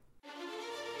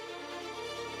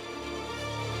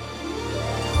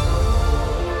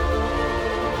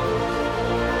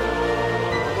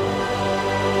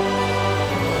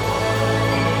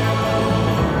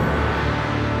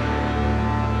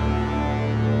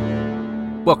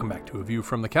Welcome back to A View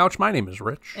from the Couch. My name is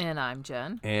Rich. And I'm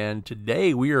Jen. And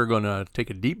today we are going to take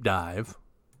a deep dive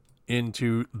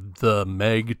into The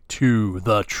Meg 2,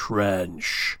 The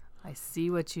Trench. I see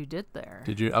what you did there.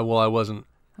 Did you? Well, I wasn't.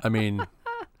 I mean,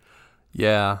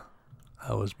 yeah,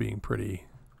 I was being pretty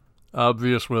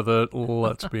obvious with it.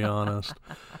 Let's be honest.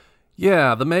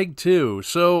 Yeah, The Meg 2.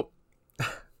 So,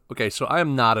 okay, so I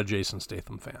am not a Jason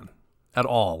Statham fan at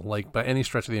all. Like, by any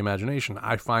stretch of the imagination.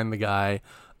 I find the guy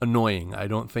annoying. I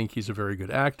don't think he's a very good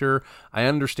actor. I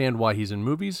understand why he's in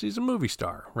movies. He's a movie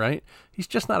star, right? He's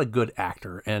just not a good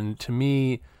actor. And to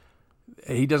me,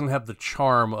 he doesn't have the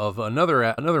charm of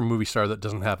another movie star that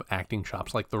doesn't have acting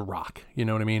chops, like The Rock, you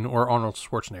know what I mean? Or Arnold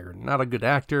Schwarzenegger. Not a good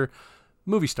actor,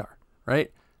 movie star,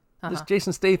 right? This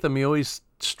Jason Statham, he always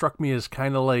struck me as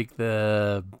kind of like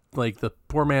the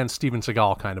poor man Steven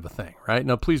Seagal kind of a thing, right?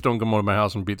 Now, please don't come over to my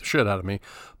house and beat the shit out of me,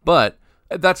 but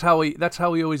that's how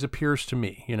he always appears to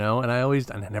me, you know. And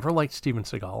I never liked Steven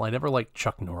Seagal. I never liked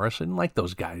Chuck Norris. I didn't like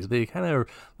those guys. They kind of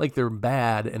like they're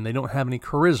bad and they don't have any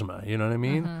charisma. You know what I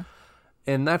mean? Mm-hmm.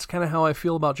 And that's kind of how I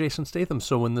feel about Jason Statham.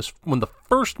 So when the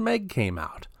first Meg came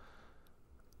out,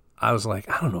 I was like,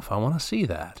 I don't know if I want to see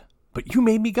that. But you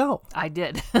made me go. I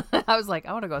did. I was like,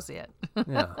 I want to go see it.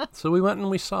 Yeah. So we went and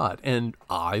we saw it, and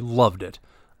I loved it.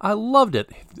 I loved it.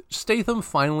 Statham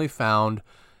finally found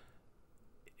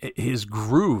his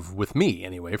groove with me,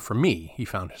 anyway. For me, he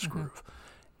found his groove.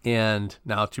 And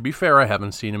now, to be fair, I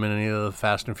haven't seen him in any of the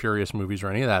Fast and Furious movies or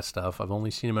any of that stuff. I've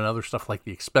only seen him in other stuff like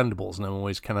The Expendables, and I'm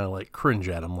always kind of like cringe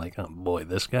at him, like, oh boy,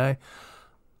 this guy.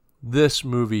 This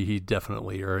movie, he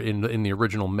definitely, or in the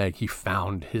original Meg, he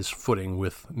found his footing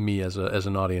with me as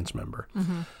an audience member.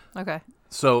 Mm-hmm. Okay.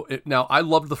 So now, I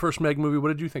loved the first Meg movie. What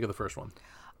did you think of the first one?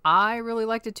 I really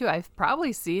liked it too. I've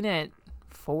probably seen it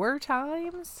 4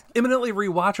 times. Eminently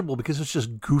rewatchable because it's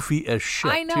just goofy as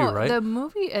shit. I know. Too, right? The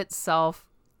movie itself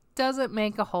doesn't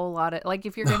make a whole lot of, like,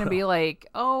 if you're going to be like,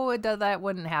 oh, that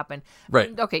wouldn't happen.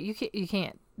 Right. Okay, you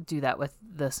can't do that with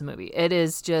this movie. It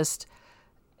is just,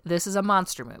 this is a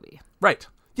monster movie. Right.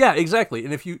 Yeah, exactly.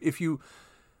 And if you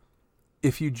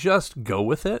just go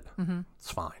with it,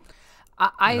 it's fine.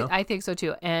 I think so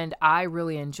too. And I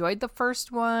really enjoyed the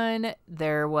first one.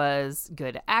 There was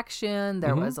good action.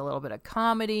 There was a little bit of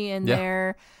comedy in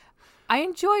there. I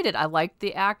enjoyed it. I liked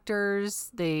the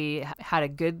actors. They had a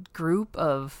good group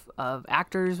of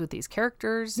actors with these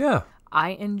characters. Yeah.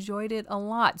 I enjoyed it a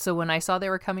lot. So when I saw they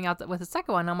were coming out with a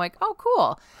second one, I'm like, oh,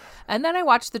 cool. And then I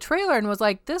watched the trailer and was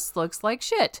like, this looks like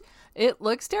shit. It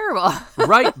looks terrible.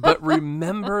 Right. But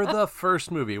remember the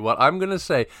first movie. What I'm going to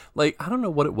say, like, I don't know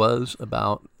what it was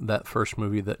about that first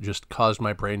movie that just caused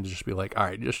my brain to just be like, all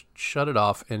right, just shut it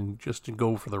off and just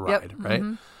go for the ride. Right.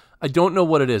 I don't know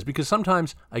what it is because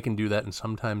sometimes I can do that and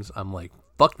sometimes I'm like,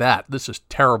 fuck that. This is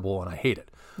terrible and I hate it.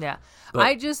 Yeah. But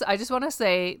I just want to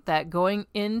say that going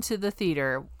into the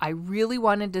theater, I really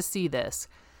wanted to see this,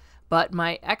 but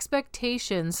my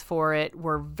expectations for it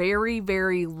were very,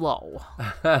 very low.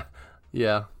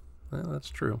 Yeah, well, that's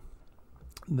true.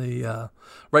 They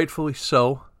rightfully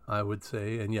so, I would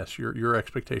say. And yes, your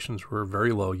expectations were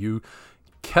very low. You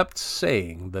kept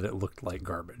saying that it looked like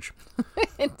garbage.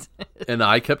 And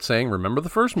I kept saying, remember the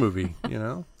first movie, you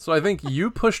know? So I think you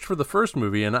pushed for the first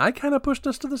movie and I kind of pushed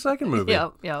us to the second movie.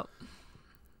 Yep.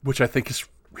 Which I think is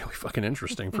really fucking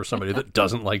interesting for somebody that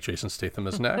doesn't like Jason Statham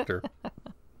as an actor.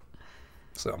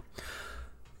 So,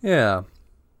 yeah.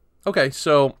 Okay,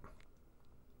 so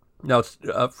now it's,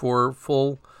 for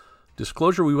full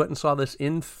disclosure, we went and saw this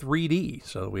in 3D.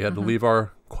 So we had to leave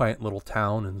our quiet little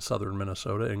town in southern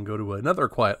Minnesota and go to another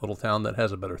quiet little town that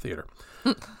has a better theater.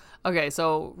 Okay,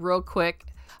 so real quick,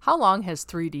 how long has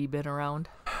 3D been around?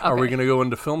 Okay. Are we going to go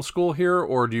into film school here,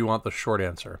 or do you want the short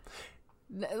answer?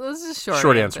 This is short.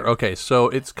 Short answer. Okay, so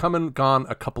it's come and gone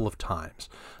a couple of times.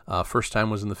 First time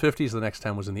was in the 50s, the next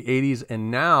time was in the 80s, and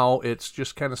now it's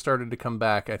just kind of started to come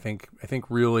back. I think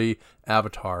really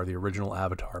Avatar, the original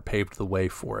Avatar, paved the way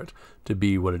for it to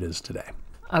be what it is today.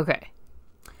 Okay.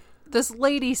 This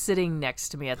lady sitting next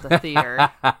to me at the theater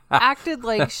acted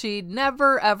like she'd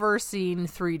never, ever seen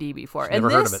 3D before. She's never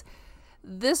heard of it.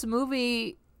 This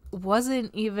movie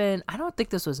wasn't even, I don't think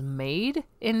this was made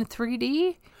in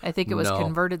 3D. I think it was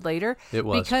converted later. It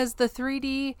was. Because the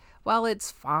 3D, while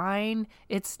it's fine,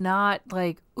 it's not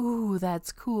like, ooh,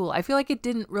 that's cool. I feel like it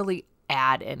didn't really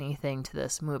add anything to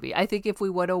this movie. I think if we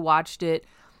would have watched it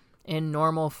in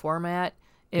normal format,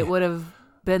 it would have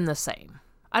been the same.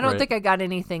 I don't think I got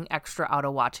anything extra out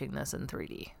of watching this in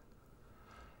 3D.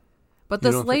 But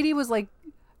this lady was like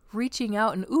reaching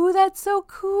out and, ooh, that's so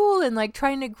cool, and like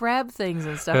trying to grab things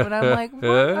and stuff. And I'm like,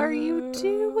 what are you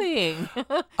doing? She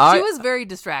was very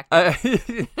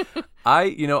distracted.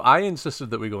 I insisted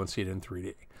that we go and see it in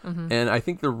 3D. Mm-hmm. And I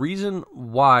think the reason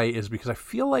why is because I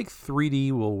feel like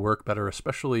 3D will work better,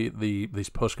 especially these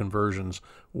post conversions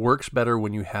works better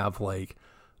when you have like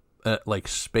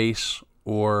space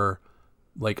or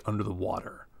like under the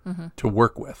water to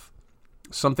work with.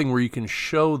 Something where you can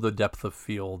show the depth of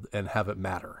field and have it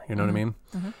matter. You know what I mean?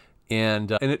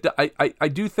 Mm-hmm. I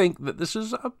do think that this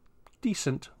is a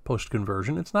decent post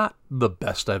conversion. It's not the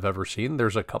best I've ever seen.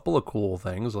 There's a couple of cool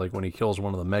things, like when he kills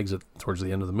one of the Megs towards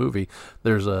the end of the movie.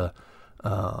 There's a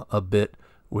bit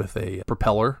with a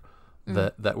propeller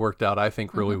that worked out, I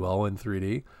think, really well in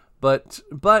 3D. But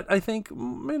I think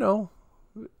you're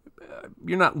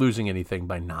not losing anything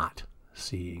by not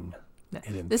seeing it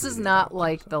in this 3D. Is not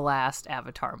like the last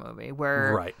Avatar movie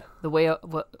where the way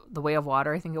of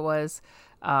water, I think it was.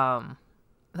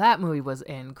 That movie was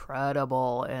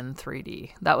incredible in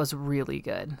 3D. That was really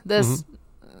good. This,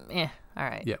 all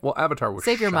right. Yeah, well, Avatar was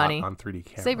Save your shot money. on 3D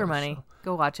cameras. Save your money. So.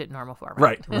 Go watch it in normal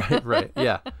format. Right.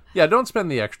 Yeah. Don't spend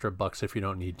the extra bucks if you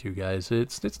don't need to, guys.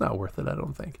 It's not worth it, I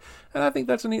don't think. And I think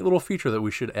that's a neat little feature that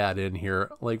we should add in here.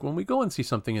 Like when we go and see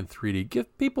something in 3D,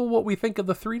 give people what we think of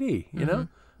the 3D. You know,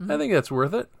 I think that's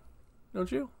worth it.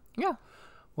 Don't you? Yeah.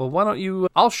 Well, why don't you?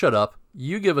 I'll shut up.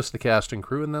 You give us the cast and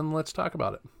crew, and then let's talk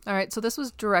about it. All right. So this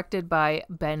was directed by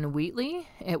Ben Wheatley.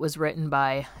 It was written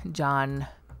by John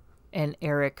and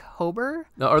Eric Hober.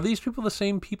 Now, are these people the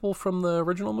same people from the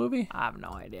original movie? I have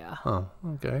no idea. Oh,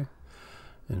 okay.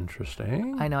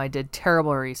 Interesting. I know I did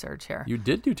terrible research here. You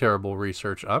did do terrible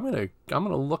research. I'm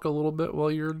gonna look a little bit while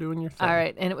you're doing your thing. All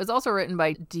right. And it was also written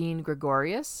by Dean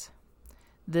Gregorius.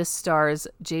 This stars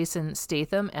Jason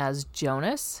Statham as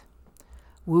Jonas,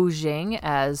 Wu Jing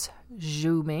as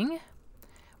Zhu Ming.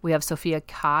 We have Sophia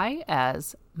Kai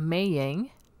as Mei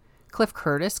Ying. Cliff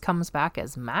Curtis comes back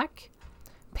as Mac.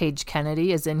 Paige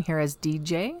Kennedy is in here as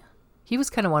DJ. He was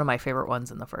kind of one of my favorite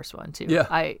ones in the first one, too. Yeah.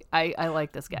 I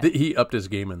like this guy. He upped his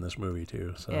game in this movie,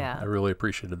 too. So yeah. I really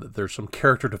appreciated that there's some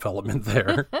character development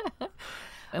there.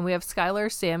 And we have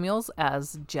Skylar Samuels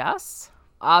as Jess.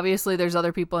 Obviously, there's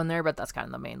other people in there, but that's kind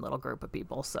of the main little group of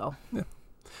people. So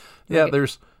yeah,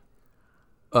 there's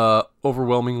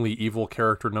overwhelmingly evil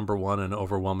character number 1 and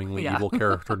overwhelmingly evil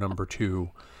character number 2.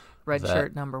 Red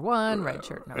shirt number 1, red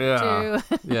shirt number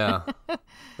 2. Yeah.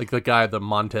 Like the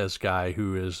Montez guy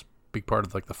who is a big part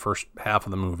of like the first half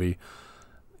of the movie.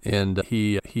 And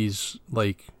he's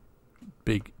like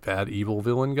big bad evil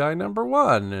villain guy number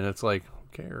 1. And it's like,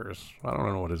 who cares? I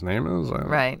don't know what his name is.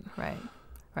 Right.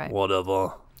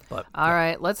 Whatever. But all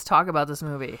right, let's talk about this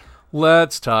movie.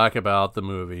 Let's talk about the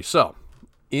movie. So,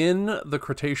 in the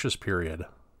Cretaceous period,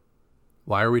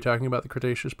 why are we talking about the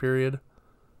Cretaceous period?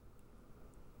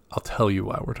 I'll tell you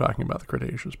why we're talking about the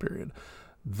Cretaceous period.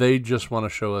 They just want to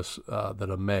show us that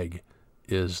a Meg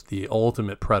is the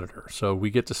ultimate predator. So we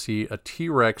get to see a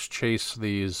T-Rex chase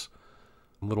these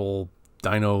little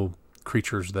dino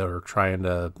creatures that are trying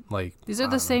to like... These are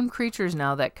the same creatures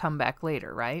now that come back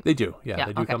later, right? They do. Yeah,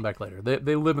 they do come back later.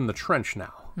 They live in the trench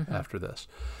now after this.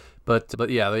 But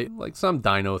yeah, they like some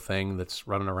dino thing that's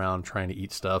running around trying to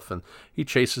eat stuff, and he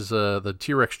chases the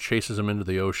T-Rex chases him into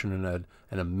the ocean,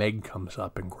 and a Meg comes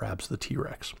up and grabs the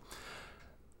T-Rex.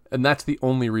 And that's the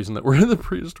only reason that we're in the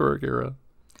prehistoric era.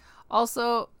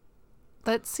 Also,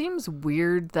 that seems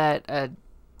weird that a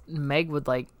Meg would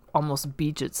like almost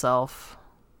beach itself.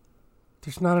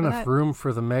 There's not enough room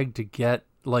for the Meg to get,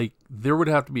 like, there would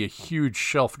have to be a huge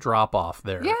shelf drop-off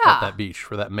there at that beach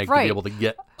for that Meg to be able to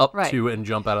get up to and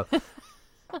jump out of.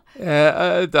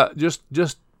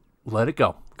 Just let it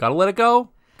go. Gotta let it go.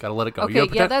 Okay,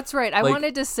 yeah, that's right. I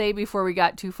wanted to say before we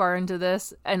got too far into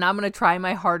this, and I'm going to try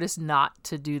my hardest not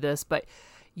to do this, but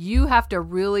you have to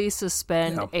really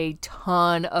suspend a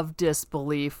ton of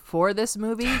disbelief for this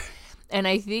movie. And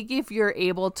I think if you're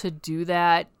able to do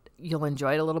that, you'll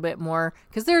enjoy it a little bit more,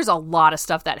 because there's a lot of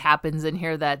stuff that happens in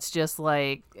here that's just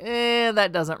like,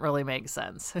 that doesn't really make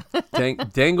sense.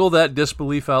 Dangle that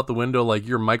disbelief out the window like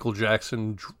you're Michael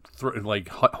Jackson,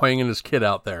 like hanging his kid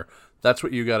out there. That's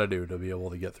what you got to do to be able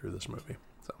to get through this movie.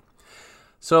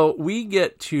 So we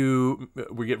get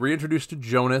reintroduced to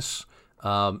Jonas.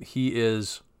 He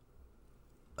is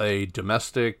a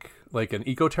domestic, like an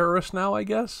eco-terrorist now, I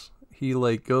guess. He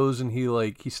like goes and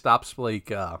he stops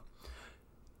like, I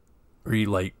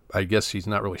guess he's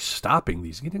not really stopping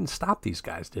these. He didn't stop these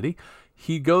guys, did he?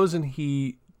 He goes and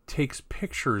he takes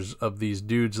pictures of these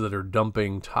dudes that are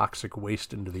dumping toxic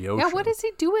waste into the ocean. Yeah, what does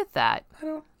he do with that?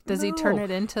 Does he turn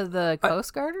it into the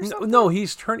Coast Guard or something? No,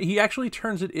 he actually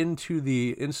turns it into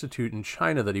the institute in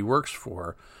China that he works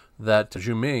for, that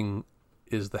Zhu Ming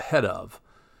is the head of.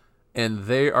 And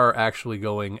they are actually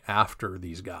going after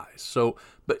these guys. So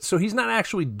he's not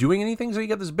actually doing anything. So you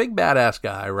got this big badass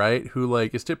guy, right, who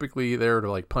like is typically there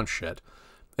to like punch shit,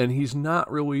 and he's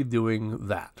not really doing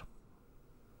that.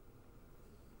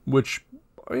 Which,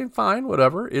 I mean, fine,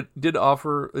 whatever. It did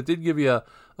give you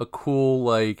a cool,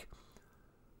 like,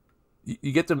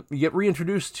 you get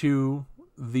reintroduced to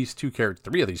these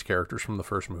three of these characters from the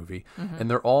first movie, and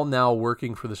they're all now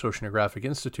working for this Oceanographic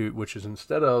Institute, which is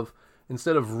instead of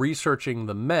researching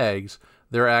the Megs,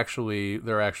 they're actually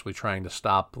trying to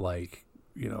stop, like,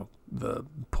 you know, the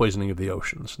poisoning of the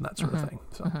oceans and that sort of thing.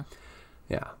 So,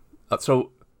 yeah. So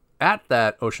at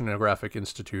that Oceanographic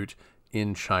Institute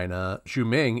in China, Zhu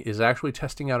Ming is actually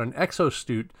testing out an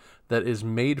exosuit that is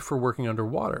made for working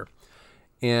underwater.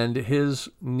 And his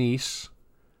niece,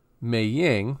 Mei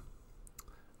Ying,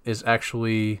 is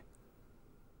actually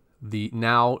the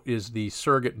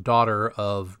surrogate daughter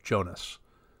of Jonas.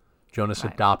 Jonas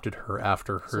adopted her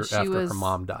after her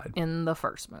mom died. In the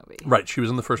first movie. Right, she was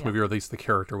in the first movie, or at least the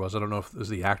character was. I don't know if is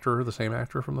the actor the same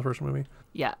actor from the first movie?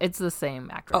 Yeah, it's the same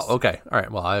actress. Oh, okay. All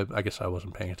right. Well, I guess I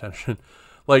wasn't paying attention.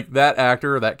 Like, that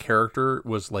actor, that character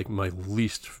was like my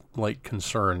least like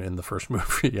concern in the first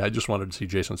movie. I just wanted to see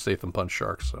Jason Statham punch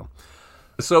sharks.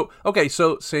 So okay,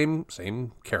 so same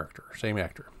character, same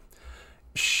actor.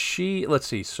 Let's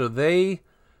see. So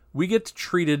we get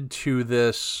treated to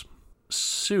this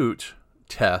suit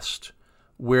test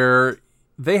where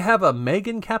they have a Meg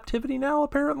in captivity now,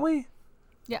 apparently.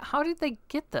 Yeah, how did they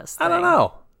get this thing? I don't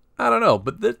know,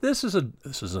 but this is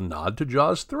a nod to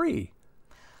Jaws 3.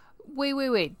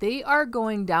 Wait. They are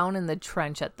going down in the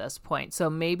trench at this point. So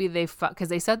maybe because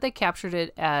they said they captured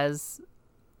it as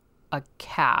a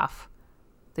calf.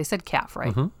 They said calf,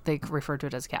 right? Mm-hmm. They referred to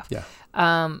it as calf. Yeah.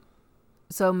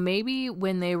 So maybe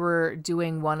when they were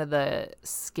doing one of the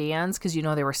scans, because, you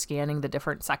know, they were scanning the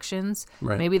different sections,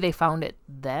 right, maybe they found it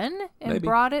then and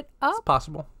brought it up?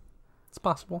 It's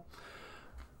possible.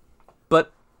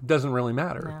 But doesn't really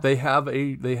matter. No. They have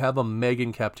a Meg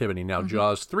in captivity. Now,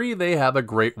 Jaws 3, they have a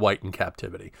great white in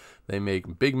captivity. They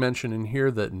make big mention in here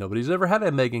that nobody's ever had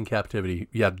a Meg in captivity.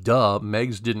 Yeah, duh.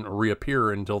 Megs didn't reappear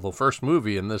until the first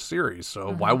movie in this series.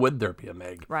 So why would there be a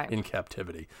Meg in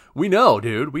captivity? We know,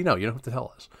 dude. We know. You don't have to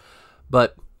tell us.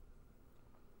 But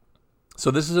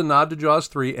so this is a nod to Jaws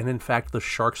 3, and in fact, the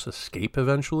shark's escape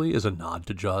eventually is a nod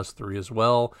to Jaws 3 as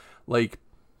well. Like,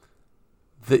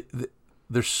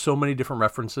 there's so many different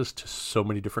references to so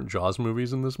many different Jaws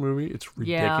movies in this movie. It's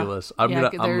ridiculous.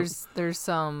 There's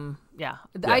some. Yeah.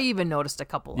 I even noticed a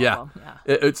couple of them. Yeah.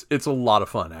 It's a lot of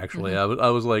fun, actually. I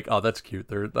was like, oh, that's cute.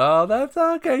 That's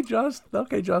okay, Jaws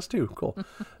 2. Cool.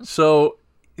 So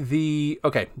the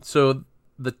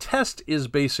test is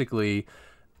basically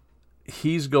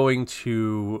he's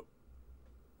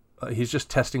just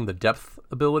testing the depth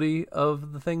ability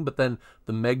of the thing, but then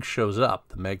the Meg shows up,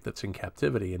 the Meg that's in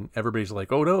captivity, and everybody's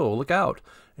like, oh no, look out.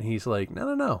 And he's like,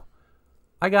 no.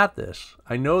 I got this.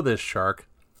 I know this shark.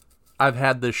 I've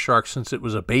had this shark since it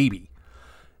was a baby.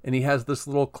 And he has this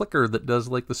little clicker that does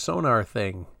like the sonar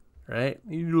thing, right?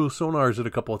 You do sonars it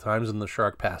a couple of times and the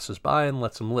shark passes by and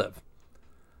lets him live.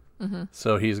 Mm-hmm.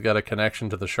 So he's got a connection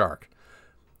to the shark.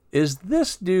 Is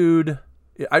this dude,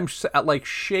 I'm at like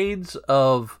shades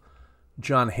of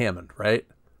John Hammond, right?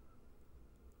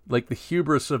 Like the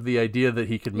hubris of the idea that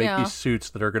he could make these suits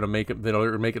that are going to make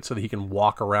it so that he can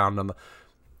walk around on the...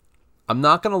 I'm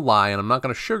not going to lie, and I'm not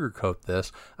going to sugarcoat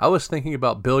this. I was thinking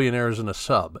about Billionaires in a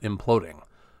Sub imploding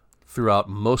throughout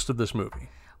most of this movie.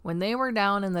 When they were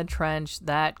down in the trench,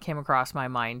 that came across my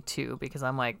mind too, because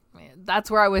I'm like, man,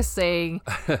 that's where I was saying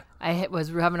I was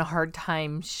having a hard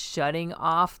time shutting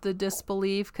off the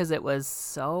disbelief because it was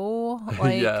so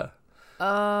like,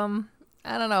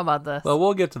 I don't know about this. Well,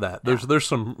 we'll get to that. There's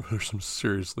some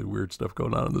seriously weird stuff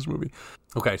going on in this movie.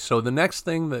 Okay, so the next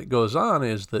thing that goes on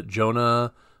is that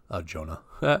Jonah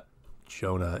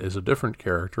is a different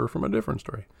character from a different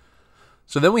story.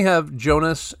 So then we have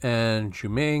Jonas and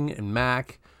Zhu Ming and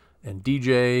Mac and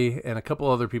DJ and a couple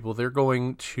other people. They're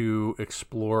going to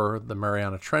explore the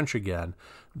Mariana Trench again.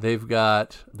 They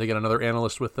got another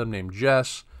analyst with them named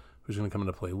Jess, who's going to come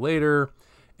into play later.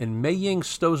 And Mei Ying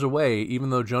stows away, even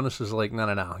though Jonas is like,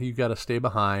 no, you got to stay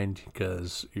behind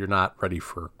because you're not ready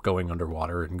for going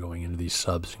underwater and going into these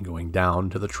subs and going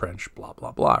down to the trench, blah,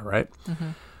 blah, blah, right? Mm-hmm.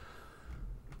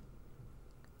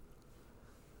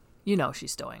 You know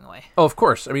she's stowing away. Oh, of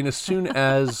course. I mean, as soon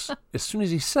as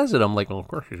he says it, I'm like, well, of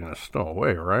course she's going to stow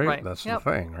away, right? That's the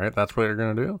thing, right? That's what you're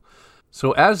going to do.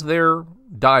 So as they're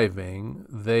diving,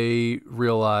 they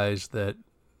realize that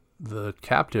the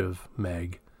captive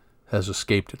Meg has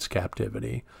escaped its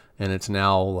captivity, and it's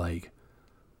now like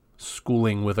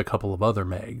schooling with a couple of other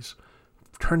Megs.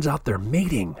 Turns out they're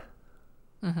mating.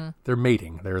 Mm-hmm. They're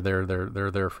mating. They're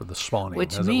there for the spawning,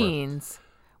 which means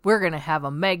we're gonna have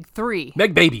a Meg 3.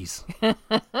 Meg babies.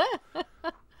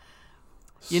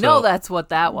 You know that's what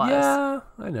that was. Yeah,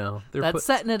 I know. That's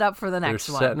setting it up for the next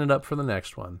one. They're setting it up for the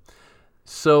next one.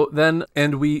 So then,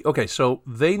 so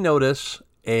they notice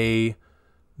a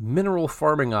mineral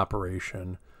farming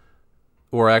operation,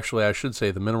 or actually I should say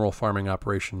the mineral farming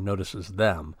operation notices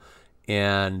them,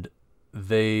 and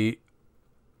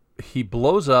he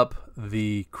blows up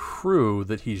the crew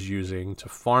that he's using to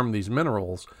farm these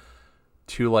minerals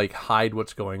to like hide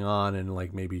what's going on and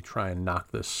like maybe try and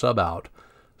knock this sub out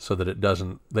so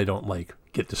that they don't like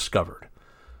get discovered.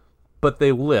 But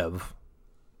they live,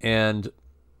 and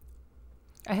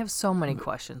I have so many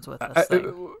questions with this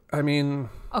thing. I mean...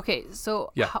 Okay,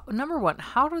 so yeah. Number one,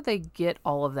 how do they get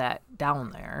all of that down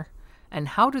there? And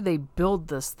how do they build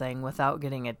this thing without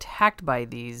getting attacked by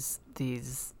these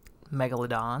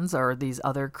megalodons or these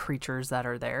other creatures that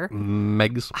are there?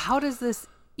 Megs. How does this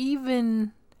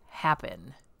even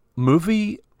happen?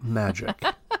 Movie magic.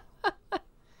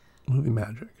 Movie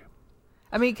magic.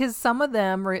 I mean, because some of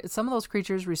those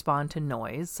creatures respond to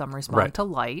noise, some respond to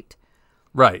light.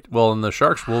 Right. Well, and the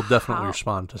sharks will definitely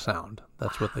respond to sound.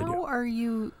 That's what they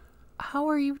do. How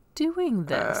are you doing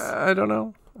this? I don't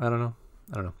know.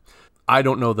 I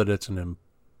don't know that it's an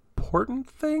important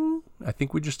thing. I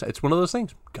think it's one of those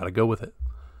things. Got to go with it.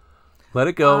 Let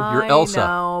it go. You're Elsa. I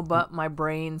know, but my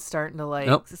brain's starting to like...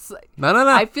 Nope. No.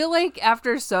 I feel like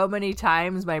after so many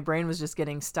times, my brain was just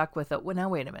getting stuck with it. Well, now,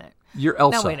 wait a minute. You're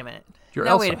Elsa. Now, wait a minute. You're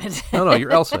now, Elsa. Wait a minute. No,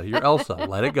 you're Elsa. You're Elsa.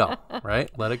 Let it go.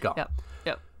 Right? Let it go. Yep.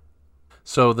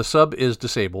 So the sub is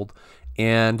disabled,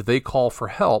 and they call for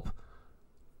help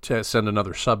to send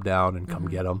another sub down and come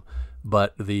get them.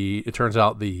 But it turns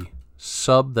out the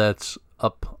sub that's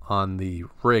up on the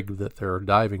rig that they're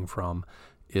diving from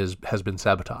has been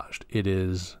sabotaged. It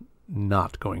is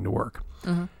not going to work.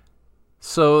 Mm-hmm.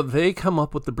 So they come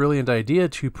up with the brilliant idea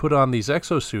to put on these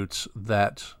exosuits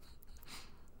that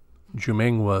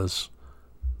Zhu-Meng was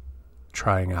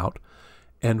trying out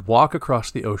and walk across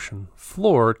the ocean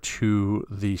floor to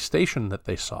the station that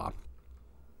they saw.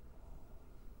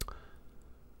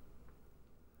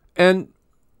 And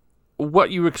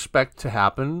what you expect to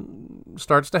happen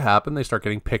starts to happen. They start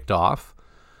getting picked off.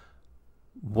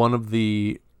 One of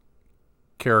the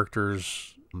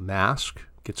characters' mask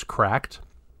gets cracked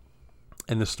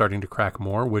and is starting to crack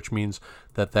more, which means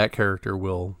that character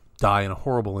will die in a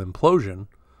horrible implosion.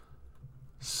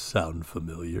 Sound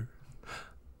familiar?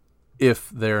 If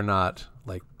they're not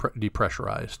like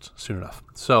depressurized soon enough.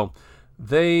 So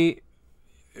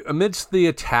amidst the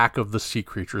attack of the sea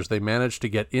creatures, they manage to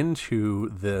get into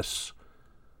this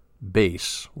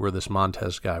base where this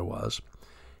Montez guy was.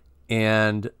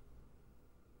 And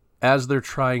as they're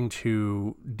trying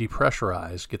to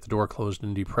depressurize, get the door closed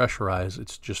and depressurize,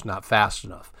 it's just not fast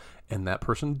enough. And that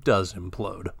person does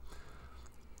implode.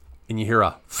 And you hear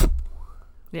a...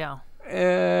 Yeah.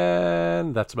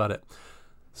 And that's about it.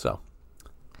 So...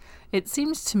 It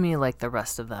seems to me like the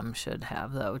rest of them should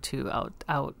have, though, too,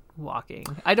 out walking.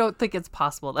 I don't think it's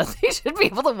possible that they should be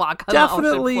able to walk on the ocean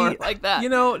floor like that.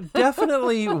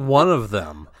 Definitely one of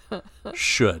them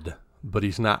should, but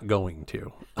he's not going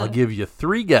to. I'll give you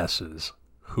 3 guesses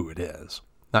who it is.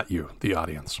 Not you, the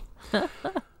audience.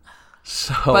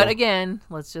 So, but again,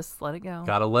 let's just let it go.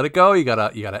 Gotta let it go. You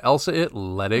gotta Elsa it.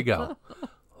 Let it go.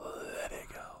 Let it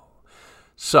go.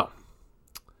 So...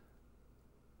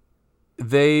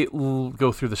 they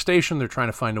go through the station. They're trying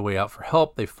to find a way out for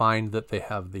help. They find that they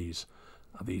have these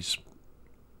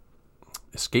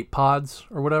escape pods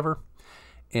or whatever.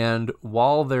 And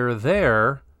while they're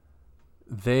there,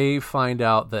 they find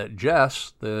out that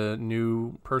Jess, the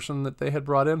new person that they had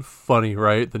brought in, funny,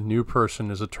 right? The new person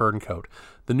is a turncoat.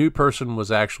 The new person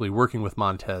was actually working with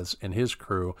Montez and his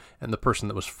crew and the person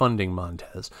that was funding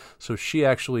Montez. So she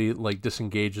actually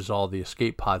disengages all the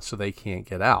escape pods so they can't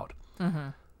get out. Mm-hmm.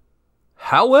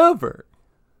 However,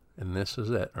 and this is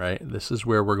it, right? This is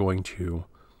where we're going to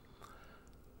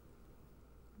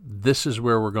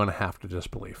have to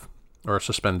disbelief or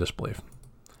suspend disbelief.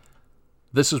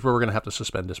 This is where we're going to have to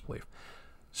suspend disbelief.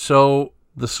 So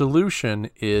the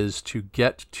solution is to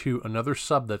get to another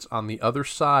sub that's on the other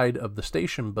side of the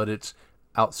station, but it's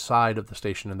outside of the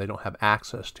station and they don't have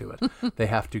access to it. They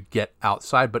have to get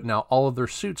outside, but now all of their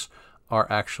suits are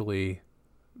actually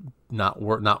not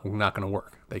going to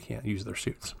work. They can't use their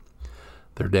suits.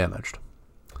 They're damaged.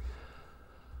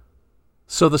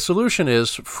 So the solution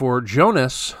is for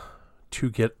Jonas to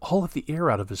get all of the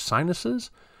air out of his sinuses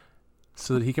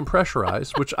so that he can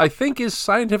pressurize, which I think is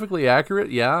scientifically accurate,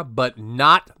 yeah, but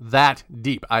not that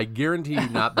deep. I guarantee you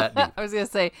not that deep. I was going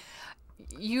to say,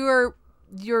 you're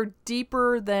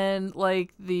deeper than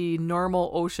like the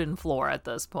normal ocean floor at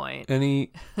this point. I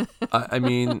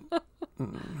mean,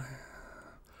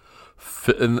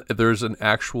 and there's an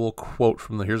actual quote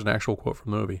here's an actual quote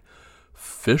from the movie.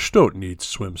 Fish don't need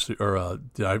swimsuit or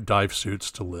dive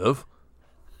suits to live.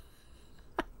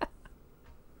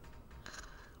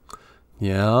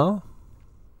 Yeah.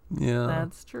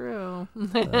 That's true.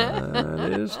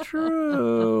 That is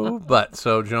true. But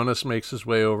so Jonas makes his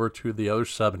way over to the other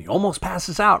sub, and he almost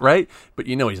passes out, right? But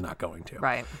you know he's not going to.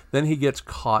 Right. Then he gets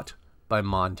caught by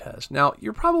Montez. Now,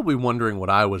 you're probably wondering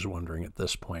what I was wondering at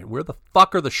this point. Where the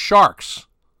fuck are the sharks?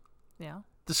 Yeah.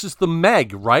 This is the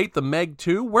Meg, right? The Meg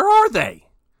 2? Where are they?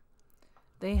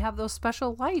 They have those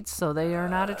special lights, so they are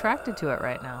not attracted to it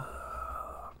right now.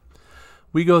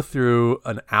 We go through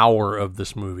an hour of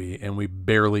this movie, and we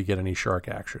barely get any shark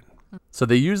action. So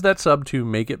they use that sub to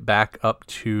make it back up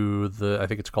to I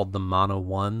think it's called the Mana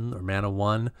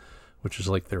 1, which is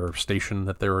like their station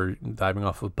that they were diving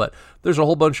off of. But there's a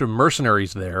whole bunch of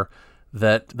mercenaries there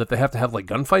that they have to have like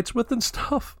gunfights with and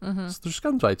stuff. Mm-hmm. So there's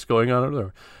gunfights going on over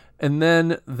there. And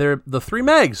then the 3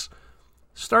 Megs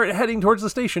start heading towards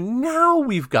the station. Now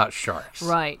we've got sharks.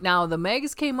 Right. Now the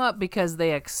Megs came up because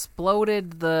they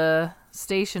exploded the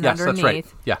station underneath. That's right.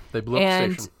 Yeah, they blew up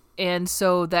the station. And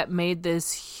so that made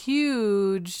this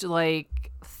huge,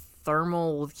 like,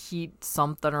 thermal heat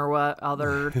something or what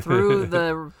other through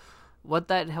the...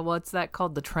 What's that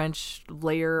called? The trench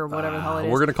layer or whatever the hell it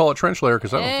is. We're going to call it trench layer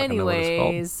because I don't think I know what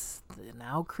it's called.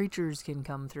 Now creatures can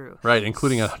come through. Right,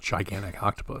 including a gigantic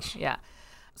octopus. Yeah.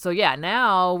 So, yeah,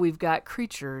 now we've got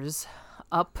creatures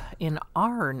up in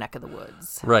our neck of the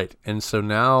woods. Right. And so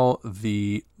now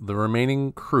the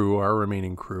remaining crew, our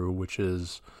remaining crew, which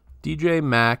is DJ,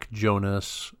 Mac,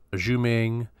 Jonas,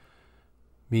 Zhuming,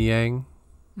 Miang,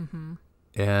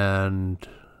 and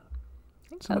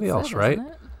somebody else, right?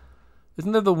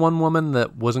 Isn't there the one woman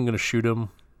that wasn't going to shoot him?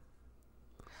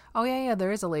 Oh, yeah,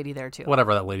 there is a lady there, too.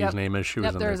 Whatever that lady's name is, she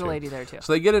was in there, there is too. a lady there, too.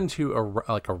 So they get into a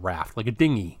raft, like a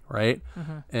dinghy, right?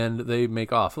 Mm-hmm. And they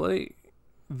make off.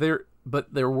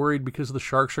 But they're worried because the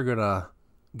sharks are going to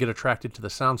get attracted to the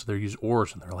sound, so they use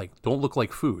oars, and they're like, don't look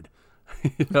like food.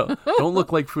 Don't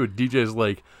look like food. DJ's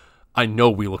like, I know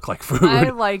we look like food. I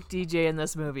like DJ in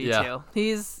this movie, too.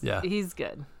 He's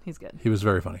good. He's good. He was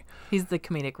very funny. He's the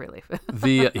comedic relief.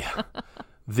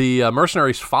 The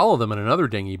mercenaries follow them in another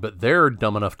dinghy, but they're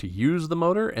dumb enough to use the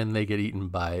motor, and they get eaten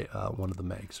by one of the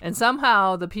Megs. And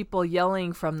somehow the people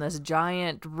yelling from this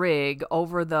giant rig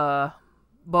over the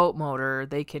boat motor,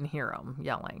 they can hear them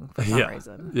yelling for some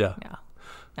reason.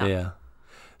 Yeah.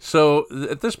 So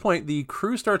at this point, the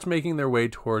crew starts making their way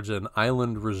towards an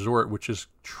island resort, which is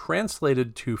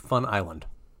translated to Fun Island.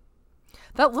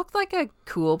 That looked like a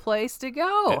cool place to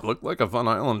go. It looked like a fun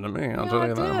island to me. I'll tell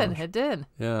you that much. It did.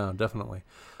 Yeah, definitely.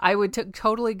 I would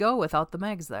totally go without the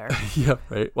Megs there. Yeah,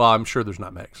 right. Well, I'm sure there's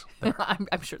not Megs there.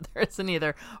 I'm sure there isn't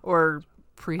either. Or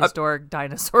prehistoric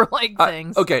dinosaur-like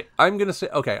things. I'm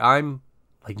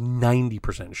like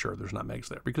 90% sure there's not Megs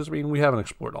there. Because, I mean, we haven't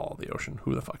explored all of the ocean.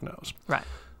 Who the fuck knows? Right.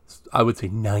 I would say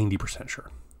 90%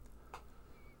 sure.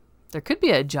 There could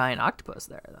be a giant octopus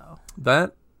there, though.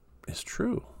 That is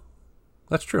true.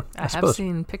 That's true. I have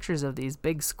seen pictures of these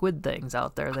big squid things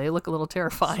out there. They look a little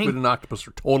terrifying. Squid and octopus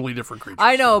are totally different creatures.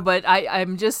 I know, but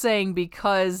I'm just saying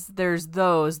because there's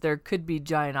those, there could be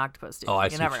giant octopus too. Oh, I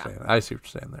see what you're saying. I see what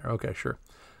you're saying there. Okay, sure.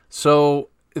 So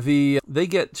they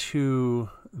get to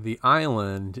the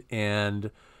island,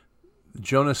 and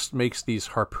Jonas makes these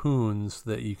harpoons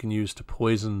that you can use to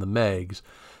poison the Megs,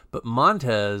 but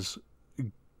Montez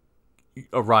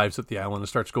arrives at the island and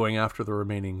starts going after the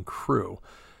remaining crew.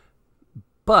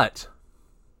 But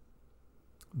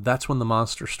that's when the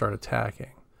monsters start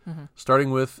attacking. Mm-hmm. Starting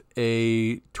with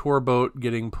a tour boat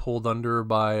getting pulled under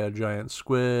by a giant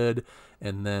squid,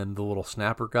 and then the little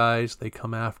snapper guys, they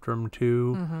come after him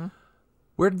too. Mm-hmm.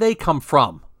 Where'd they come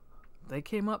from? They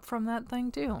came up from that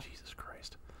thing too. Jesus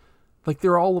Christ. Like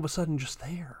they're all of a sudden just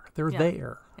there. They're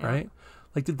there, right?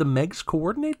 Like did the Megs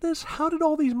coordinate this? How did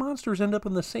all these monsters end up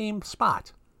in the same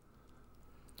spot?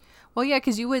 Well, yeah,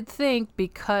 because you would think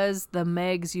because the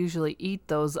Megs usually eat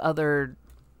those other,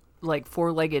 like,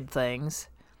 four-legged things,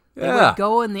 they would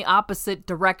go in the opposite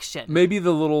direction. Maybe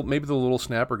the little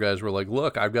snapper guys were like,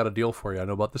 "Look, I've got a deal for you. I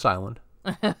know about this island.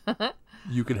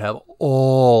 You can have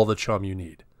all the chum you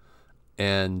need,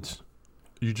 and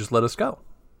you just let us go,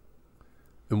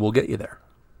 and we'll get you there."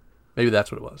 Maybe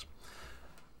that's what it was.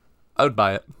 I would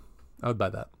buy it. I would buy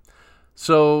that.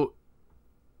 So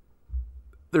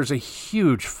there's a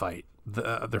huge fight.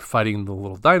 They're fighting the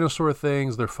little dinosaur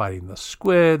things. They're fighting the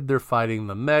squid. They're fighting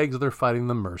the Megs. They're fighting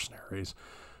the mercenaries.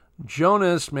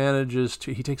 Jonas manages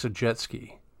to... He takes a jet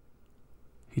ski.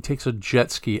 He takes a jet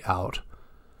ski out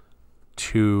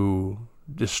to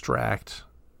distract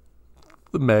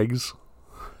the Megs.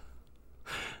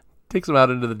 Takes them out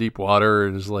into the deep water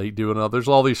and is like doing all... There's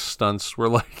all these stunts where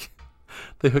like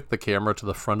they hook the camera to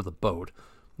the front of the boat,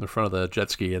 the front of the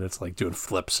jet ski, and it's like doing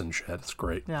flips and shit. It's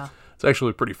great. Yeah. It's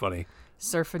actually pretty funny.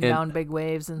 Surfing down big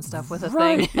waves and stuff with a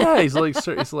right, thing. Yeah, he's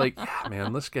like, yeah,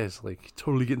 man, this guy's like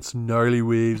totally getting some gnarly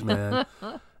waves, man.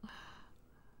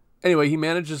 Anyway, he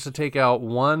manages to take out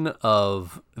one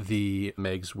of the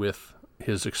Megs with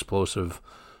his explosive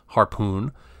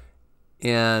harpoon,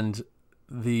 but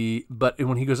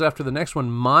when he goes after the next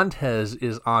one, Montez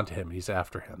is onto him. He's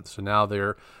after him. So now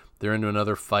they're into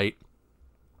another fight.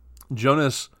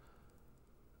 Jonas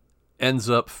ends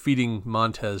up feeding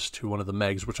Montez to one of the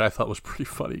Megs, which I thought was pretty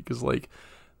funny because like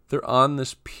they're on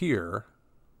this pier,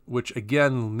 which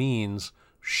again means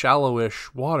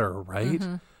shallowish water, right?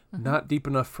 Mm-hmm. Mm-hmm. Not deep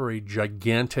enough for a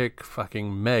gigantic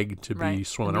fucking Meg to be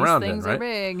swimming around in, right? Things are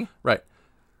big. Right.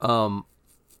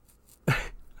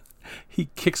 He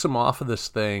kicks him off of this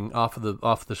thing,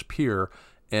 off this pier,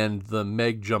 and the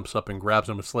Meg jumps up and grabs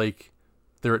him. It's like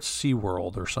they're at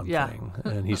SeaWorld or something,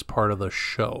 and he's part of the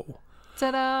show.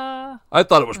 Ta-da! I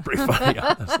thought it was pretty funny,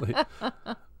 honestly.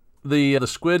 The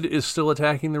squid is still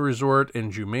attacking the resort,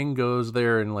 and Zhu-Ming goes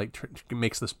there and like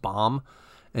makes this bomb,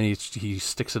 and he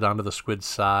sticks it onto the squid's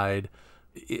side.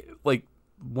 Like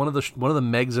one of the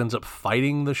Megs ends up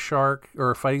fighting the shark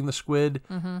or fighting the squid.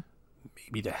 Mm-hmm.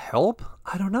 Maybe to help?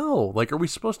 I don't know. Like, are we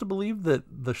supposed to believe that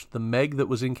the Meg that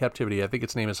was in captivity, I think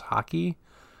its name is Haki?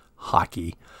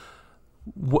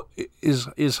 What is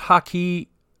Haki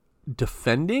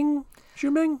defending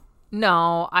Zhu-Ming?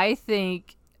 No, I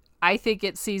think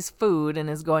it sees food and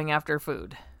is going after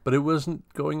food. But it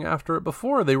wasn't going after it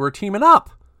before. They were teaming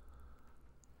up.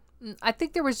 I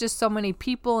think there was just so many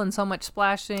people and so much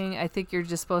splashing. I think you're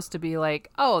just supposed to be like,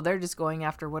 oh, they're just going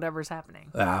after whatever's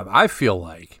happening. I feel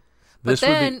like. But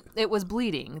then it was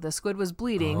bleeding. The squid was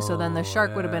bleeding, so then the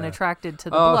shark would have been attracted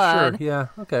to the blood. Sure. Yeah,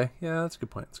 okay. Yeah, that's a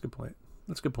good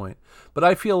point. But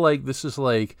I feel like this is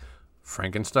like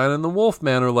Frankenstein and the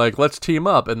Wolfman are like, let's team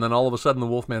up. And then all of a sudden the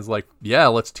Wolfman's like, yeah,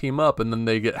 let's team up. And then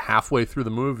they get halfway through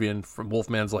the movie and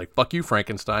Wolfman's like, fuck you,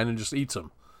 Frankenstein, and just eats him.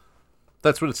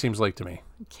 That's what it seems like to me.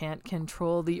 Can't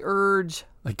control the urge.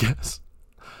 I guess.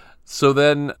 So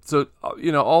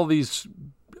all these...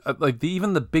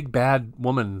 even the big bad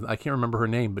woman, I can't remember her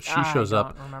name, but she shows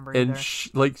up and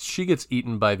she gets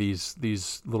eaten by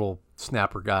these little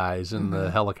snapper guys in the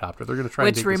helicopter. They're going to try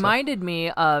Which reminded me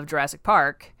of Jurassic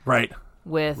Park. Right.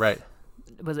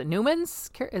 Was it Newman's?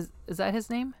 Is that his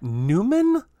name?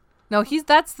 Newman? No,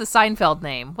 that's the Seinfeld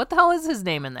name. What the hell is his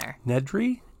name in there?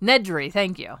 Nedry,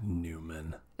 thank you.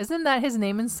 Newman. Isn't that his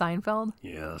name in Seinfeld?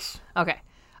 Yes. Okay.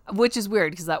 Which is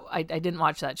weird because I didn't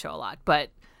watch that show a lot, but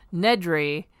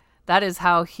Nedry, that is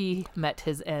how he met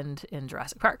his end in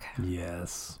Jurassic Park.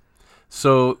 Yes.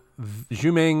 So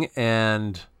Zhu-Ming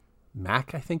and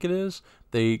Mac, I think it is,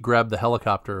 they grab the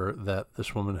helicopter that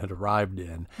this woman had arrived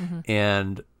in,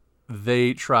 and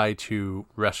they try to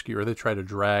rescue, or they try to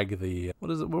drag the...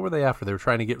 What were they after? They were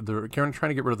trying to get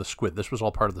rid of the squid. This was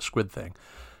all part of the squid thing.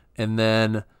 And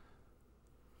then...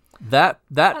 That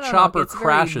chopper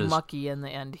crashes. Very mucky in the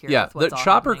end here. Yeah, the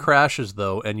chopper crashes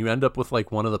though, and you end up with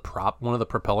like one of the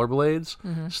propeller blades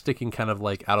sticking kind of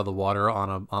like out of the water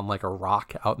on like a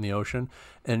rock out in the ocean,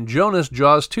 and Jonas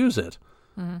Jaws 2's it.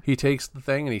 He takes the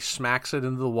thing and he smacks it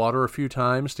into the water a few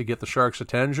times to get the shark's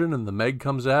attention, and the Meg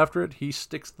comes after it. He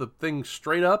sticks the thing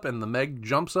straight up, and the Meg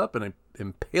jumps up and it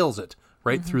impales it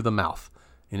right through the mouth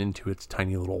and into its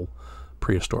tiny little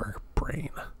prehistoric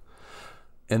brain.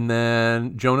 And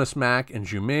then Jonas, Mac, and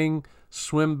Zhu-Ming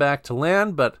swim back to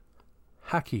land, but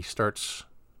Haki starts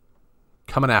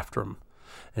coming after him.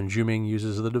 And Zhu-Ming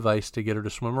uses the device to get her to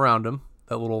swim around him,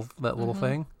 that little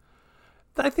thing.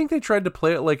 I think they tried to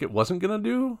play it like it wasn't going to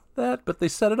do that, but they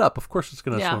set it up. Of course it's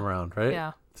going to swim around, right?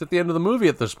 Yeah. It's at the end of the movie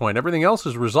at this point. Everything else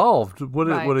is resolved. What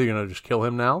are you going to just kill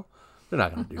him now? They're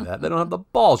not going to do that. They don't have the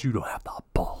balls. You don't have the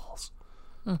balls.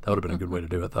 That would have been a good way to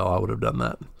do it, though. I would have done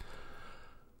that.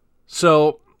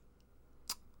 So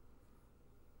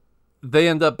they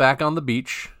end up back on the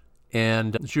beach,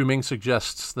 and Zhu-Ming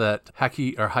suggests that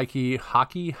Haki,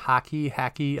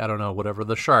 I don't know, whatever,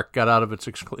 the shark got out of its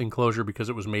enclosure because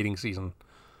it was mating season.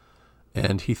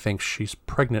 And he thinks she's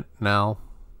pregnant now.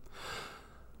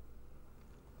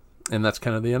 And that's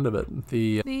kind of the end of it.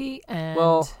 The end.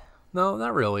 Well, no,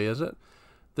 not really, is it?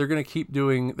 They're going to keep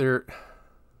doing their...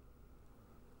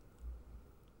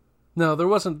 No, there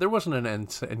wasn't an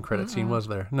end credit scene, was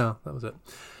there? No, that was it.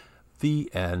 The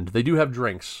end. They do have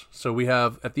drinks. So we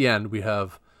have, at the end, we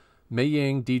have Mei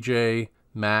Ying, DJ,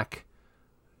 Mac,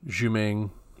 Zhu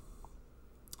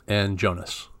and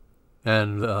Jonas.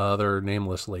 And the other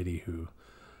nameless lady who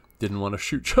didn't want to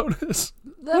shoot Jonas.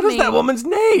 What is that woman's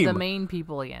name? The main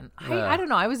people again. Yeah. I don't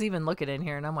know. I was even looking in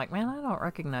here and I'm like, man, I don't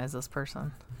recognize this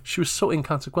person. She was so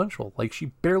inconsequential. Like, she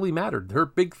barely mattered. Her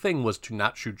big thing was to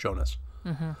not shoot Jonas.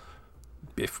 Mm-hmm.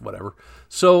 If whatever.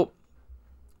 So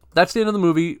that's the end of the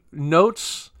movie.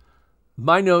 Notes.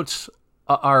 My notes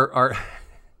are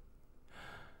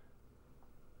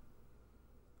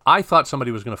I thought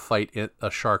somebody was going to fight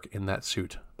a shark in that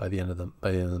suit by the end of the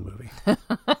movie.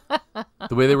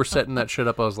 The way they were setting that shit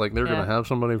up, I was like, they're going to have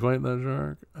somebody fight that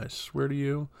shark. I swear to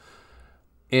you.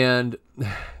 And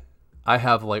I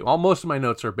have most of my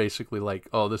notes are basically like,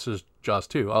 oh, this is Jaws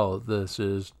 2. Oh, this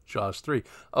is Jaws 3.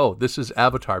 Oh, this is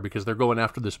Avatar, because they're going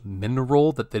after this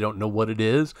mineral that they don't know what it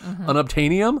is.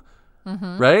 Unobtainium,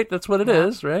 right? That's what it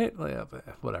is, right? Well, yeah,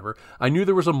 whatever. I knew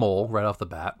there was a mole right off the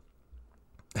bat.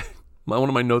 One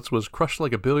of my notes was crushed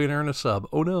like a billionaire in a sub.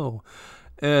 Oh, no.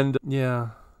 And, yeah.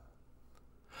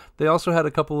 They also had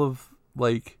a couple of,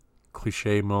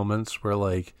 cliche moments where,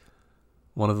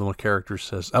 one of the characters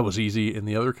says, that was easy, and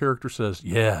the other character says,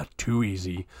 yeah, too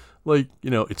easy.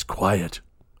 It's quiet.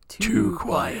 Too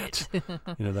quiet.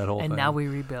 That whole thing. And now we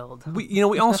rebuild. We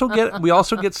also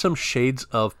get some shades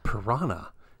of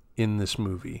Piranha in this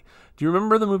movie. Do you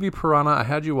remember the movie Piranha? I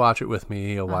had you watch it with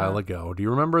me a while ago. Do you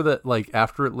remember that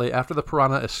after the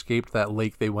Piranha escaped that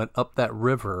lake, they went up that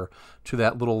river to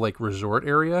that little resort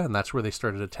area, and that's where they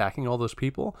started attacking all those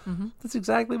people? Mm-hmm. That's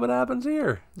exactly what happens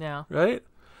here. Yeah. Right?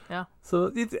 Yeah.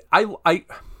 So I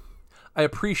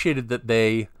appreciated that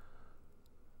they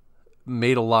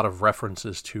made a lot of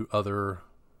references to other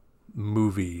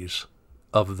movies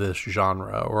of this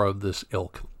genre or of this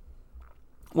ilk.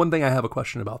 One thing I have a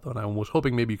question about, though, and I was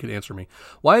hoping maybe you could answer me.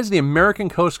 Why is the American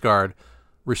Coast Guard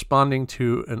responding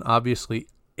to an obviously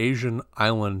Asian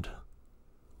island?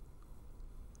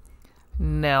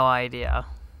 No idea.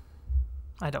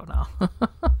 I don't know.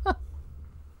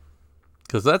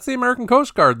 Because that's the American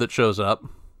Coast Guard that shows up.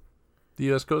 The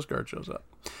U.S. Coast Guard shows up.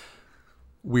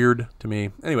 Weird to me.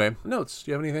 Anyway, notes.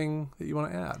 Do you have anything that you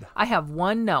want to add? I have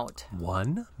one note.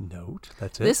 One note?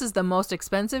 That's it? This is the most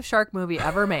expensive shark movie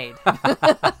ever made.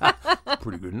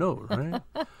 Pretty good note, right?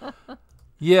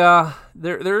 Yeah,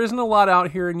 there isn't a lot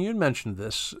out here, and you mentioned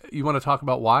this. You want to talk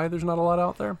about why there's not a lot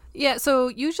out there? Yeah, so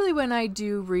usually when I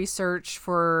do research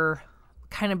for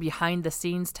kind of behind the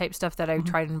scenes type stuff that I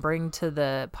try and bring to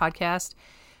the podcast,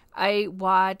 I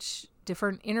watch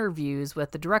different interviews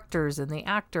with the directors and the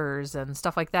actors and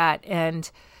stuff like that. And,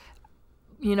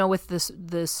 with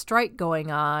the strike going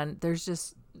on, there's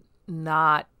just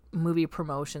not movie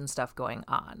promotion stuff going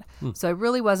on. So I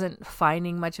really wasn't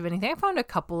finding much of anything. I found a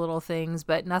couple little things,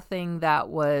 but nothing that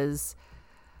was...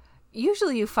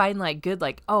 Usually you find good,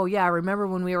 oh yeah, I remember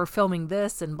when we were filming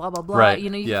this and blah, blah, blah. Right.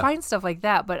 You find stuff like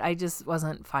that, but I just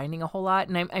wasn't finding a whole lot.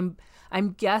 And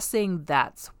I'm guessing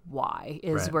that's why,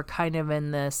 is we're kind of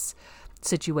in this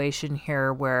situation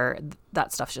here where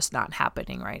that stuff's just not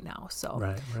happening right now. So,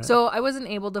 right. So I wasn't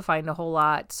able to find a whole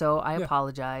lot. So I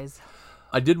apologize.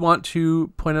 I did want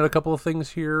to point out a couple of things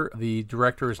here. The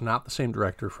director is not the same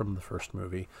director from the first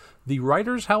movie. The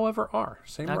writers, however, are.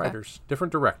 Same writers,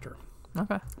 different director.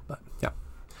 Okay. But, yeah.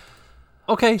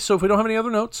 Okay, so if we don't have any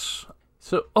other notes...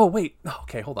 So, oh, wait.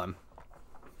 Okay, hold on.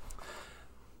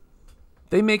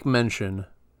 They make mention...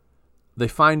 They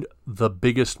find the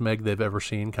biggest Meg they've ever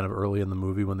seen kind of early in the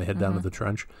movie when they head down to the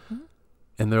trench. Mm-hmm.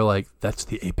 And they're like, that's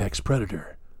the apex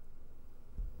predator.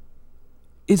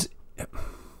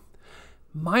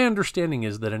 My understanding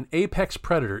is that an apex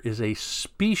predator is a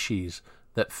species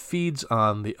that feeds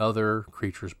on the other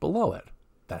creatures below it.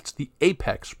 That's the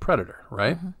apex predator,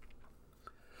 right? Mm-hmm.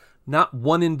 Not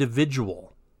one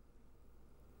individual.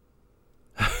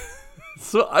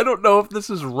 So I don't know if this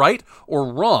is right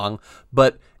or wrong,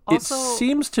 but also, it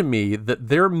seems to me that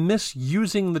they're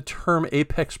misusing the term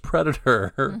apex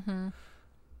predator. Mm-hmm.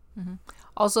 Mm-hmm.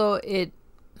 Also, it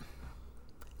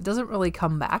doesn't really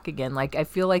come back again. I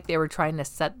feel like they were trying to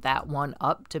set that one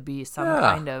up to be some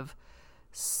kind of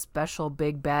special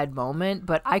big bad moment,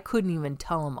 but I couldn't even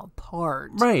tell them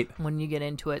apart. Right. When you get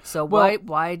into it. So why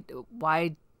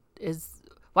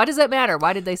Why does that matter?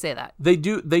 Why did they say that? They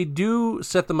do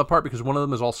set them apart because one of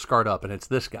them is all scarred up, and it's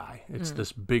this guy. It's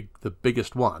the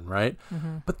biggest one, right?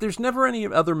 Mm-hmm. But there's never any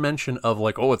other mention of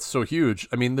like, oh, it's so huge.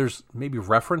 I mean, there's maybe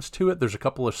reference to it. There's a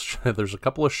couple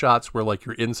of shots where like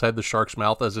you're inside the shark's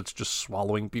mouth as it's just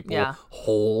swallowing people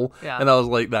whole, and I was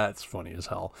like, that's funny as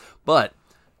hell. But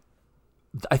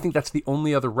I think that's the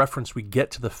only other reference we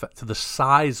get to the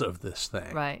size of this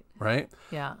thing. Right. Right?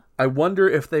 Yeah. I wonder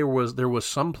if there was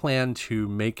some plan to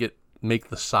make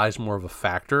the size more of a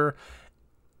factor,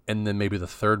 and then maybe the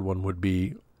third one would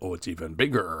be, oh, it's even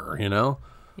bigger, you know?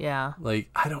 Yeah. Like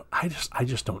I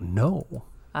just don't know.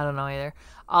 I don't know either.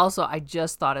 Also, I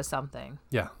just thought of something.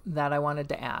 Yeah. That I wanted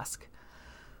to ask.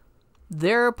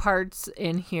 There are parts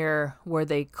in here where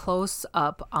they close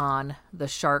up on the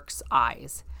shark's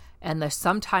eyes. And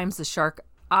sometimes the shark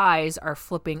eyes are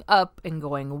flipping up and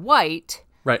going white.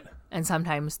 Right. And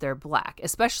sometimes they're black,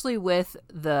 especially with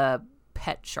the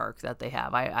pet shark that they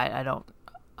have. I don't...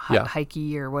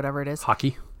 Hikey or whatever it is.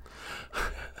 Hockey.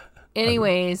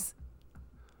 Anyways,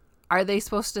 are they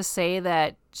supposed to say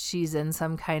that she's in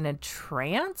some kind of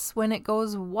trance when it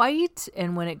goes white,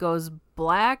 and when it goes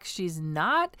black, she's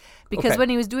not? Because when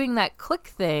he was doing that click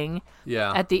thing,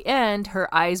 at the end,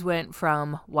 her eyes went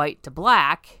from white to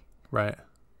black. Right.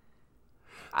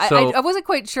 I wasn't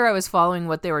quite sure I was following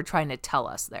what they were trying to tell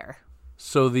us there.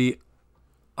 So the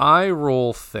eye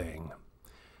roll thing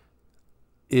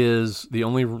is the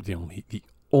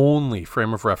only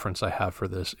frame of reference I have for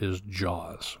this is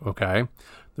Jaws. Okay,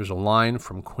 there's a line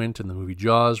from Quint in the movie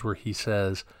Jaws where he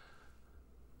says,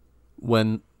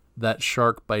 "When that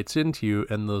shark bites into you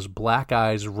and those black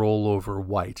eyes roll over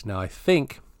white." Now I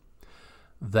think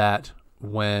that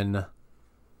when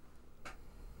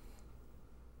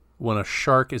a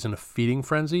shark is in a feeding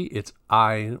frenzy, its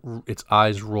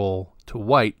eyes roll to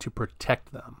white to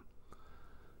protect them.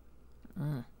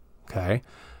 Okay?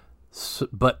 So,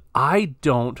 but I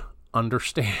don't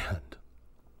understand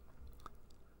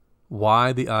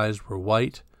why the eyes were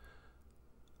white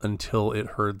until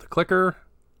it heard the clicker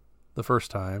the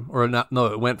first time. Or not, no,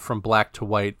 it went from black to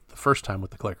white the first time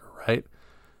with the clicker, right?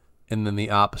 And then the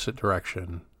opposite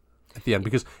direction at the end.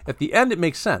 Because at the end it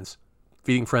makes sense.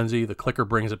 Feeding frenzy, the clicker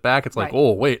brings it back. It's like,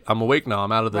 oh wait, I'm awake now.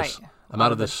 I'm out of this. I'm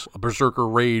out of this berserker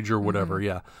rage or whatever.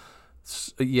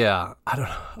 Mm-hmm. Yeah. I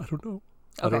don't know.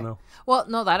 I don't know. Well,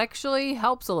 no, that actually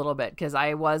helps a little bit because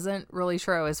I wasn't really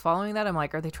sure I was following that. I'm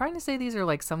like, are they trying to say these are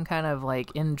like some kind of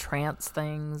like in trance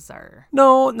things or?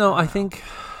 No. I think.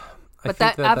 But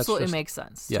that absolutely makes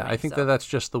sense. Yeah, I think that's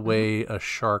just the way a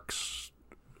shark's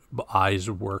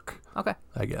eyes work. Okay.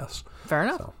 I guess. Fair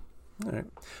enough. So. All right.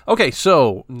 Okay,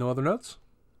 so no other notes?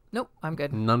 Nope, I'm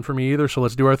good. None for me either, so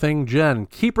let's do our thing. Jen,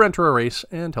 keep, rent, or erase,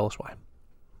 and tell us why.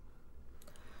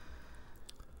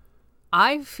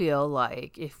 I feel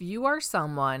like if you are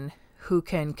someone who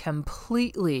can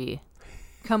completely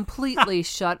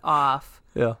shut off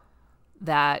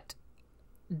that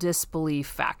disbelief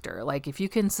factor, like if you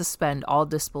can suspend all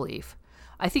disbelief,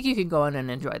 I think you can go in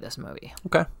and enjoy this movie.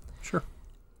 Okay, sure.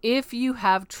 If you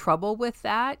have trouble with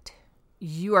that,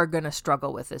 you are going to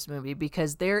struggle with this movie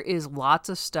because there is lots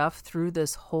of stuff through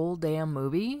this whole damn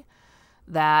movie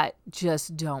that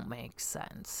just don't make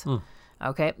sense.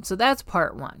 Okay, so that's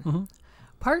part one. Mm-hmm.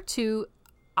 Part two,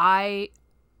 I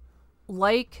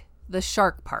like the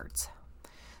shark parts.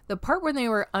 The part when they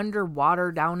were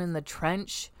underwater down in the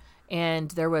trench and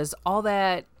there was all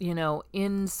that,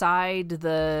 inside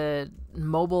the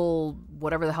mobile,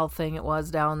 whatever the hell thing it was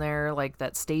down there, like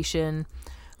that station,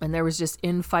 and there was just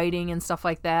infighting and stuff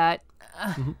like that.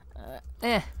 I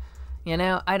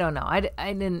don't know. I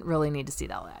didn't really need to see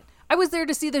all that. I was there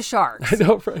to see the sharks. I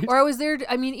know, right? Or I was there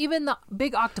even the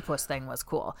big octopus thing was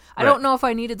cool. I don't know if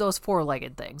I needed those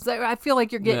four-legged things. I feel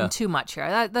like you're getting too much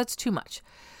here. That's too much.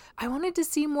 I wanted to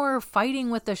see more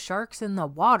fighting with the sharks in the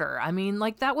water. I mean,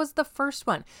 like, that was the first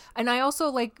one. And I also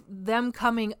like them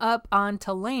coming up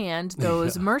onto land,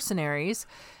 those mercenaries,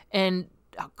 and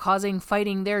causing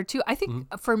fighting there, too. I think,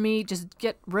 for me, just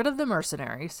get rid of the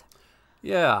mercenaries.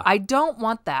 Yeah. I don't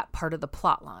want that part of the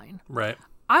plot line. Right.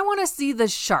 I want to see the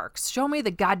sharks. Show me the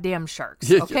goddamn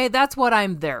sharks. Okay, that's what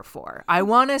I'm there for. I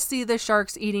want to see the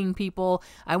sharks eating people.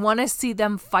 I want to see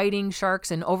them fighting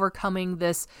sharks and overcoming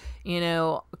this,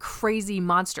 crazy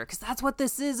monster. Because that's what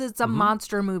this is. It's a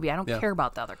monster movie. I don't care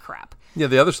about the other crap. Yeah,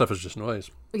 the other stuff is just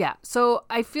noise. Yeah, so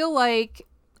I feel like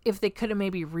if they could have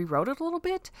maybe rewrote it a little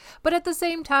bit. But at the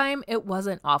same time, it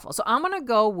wasn't awful. So I'm going to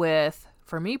go with,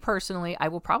 for me personally, I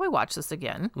will probably watch this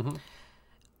again. Mm-hmm.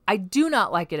 I do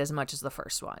not like it as much as the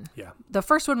first one. Yeah. The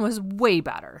first one was way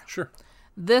better. Sure.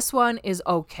 This one is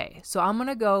okay. So I'm going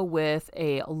to go with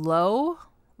a low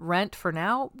rent for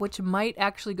now, which might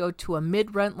actually go to a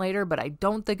mid-rent later, but I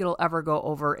don't think it'll ever go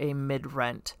over a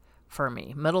mid-rent for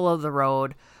me. Middle of the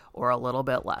road or a little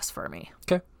bit less for me.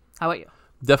 Okay. How about you?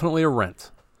 Definitely a rent.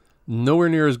 Nowhere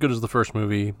near as good as the first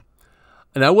movie.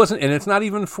 And it's not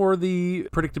even for the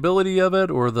predictability of it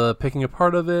or the picking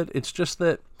apart of it. It's just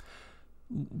that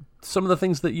some of the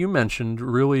things that you mentioned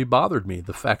really bothered me.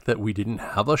 The fact that we didn't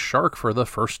have a shark for the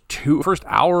first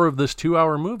hour of this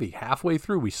 2-hour movie. Halfway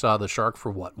through, we saw the shark for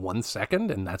 1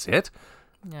 second, and that's it.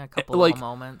 Yeah, a couple little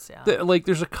moments, yeah.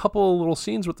 There's a couple of little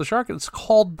scenes with the shark. It's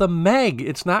called the Meg.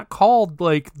 It's not called,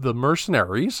 like, the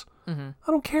Mercenaries. Mm-hmm.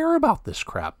 I don't care about this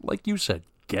crap. Like you said,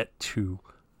 get to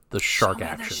the shark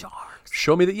action.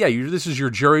 Show me that. Yeah, this is your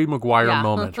Jerry Maguire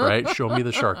moment, right? Show me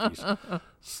the sharkies.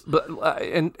 But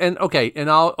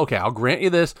I'll grant you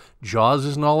this. Jaws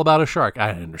isn't all about a shark.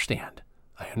 I understand,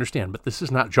 but this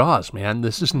is not Jaws, man.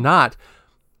 This is not.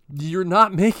 You're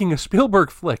not making a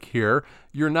Spielberg flick here.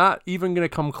 You're not even going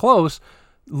to come close.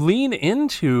 Lean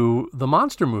into the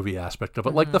monster movie aspect of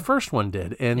it, like the first one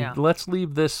did, and let's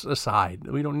leave this aside.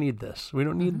 We don't need this. We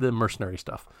don't need the mercenary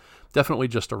stuff. Definitely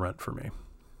just a rent for me.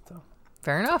 So.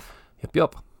 Fair enough.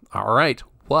 Yep. All right.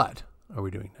 What are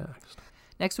we doing next?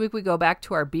 Next week, we go back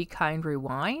to our Be Kind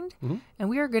Rewind, and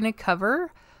we are going to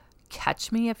cover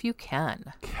Catch Me If You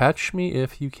Can. Catch Me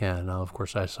If You Can. Now, of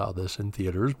course, I saw this in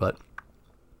theaters, but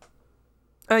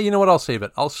you know what? I'll save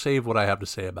it. I'll save what I have to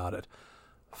say about it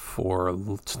for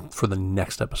the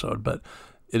next episode. But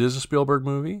it is a Spielberg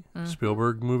movie.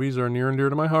 Spielberg movies are near and dear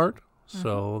to my heart,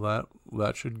 so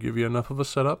that should give you enough of a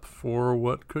setup for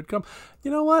what could come.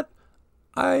 You know what?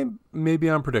 Maybe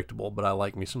I'm predictable, but I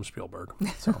like me some Spielberg.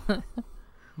 So,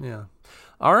 yeah.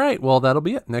 All right. Well, that'll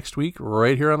be it. Next week,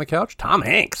 right here on the couch, Tom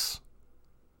Hanks.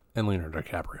 And Leonardo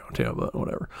DiCaprio, too, but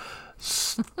whatever.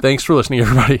 Thanks for listening,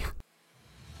 everybody.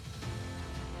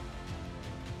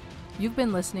 You've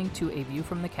been listening to A View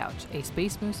from the Couch, a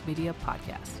Space Moose Media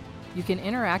podcast. You can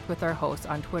interact with our hosts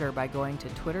on Twitter by going to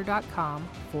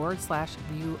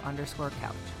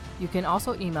twitter.com/view_couch. You can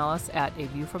also email us at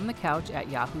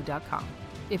aviewfromthecouch@yahoo.com.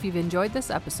 If you've enjoyed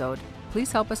this episode,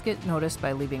 please help us get noticed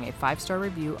by leaving a 5-star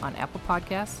review on Apple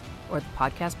Podcasts or the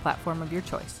podcast platform of your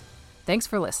choice. Thanks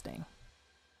for listening.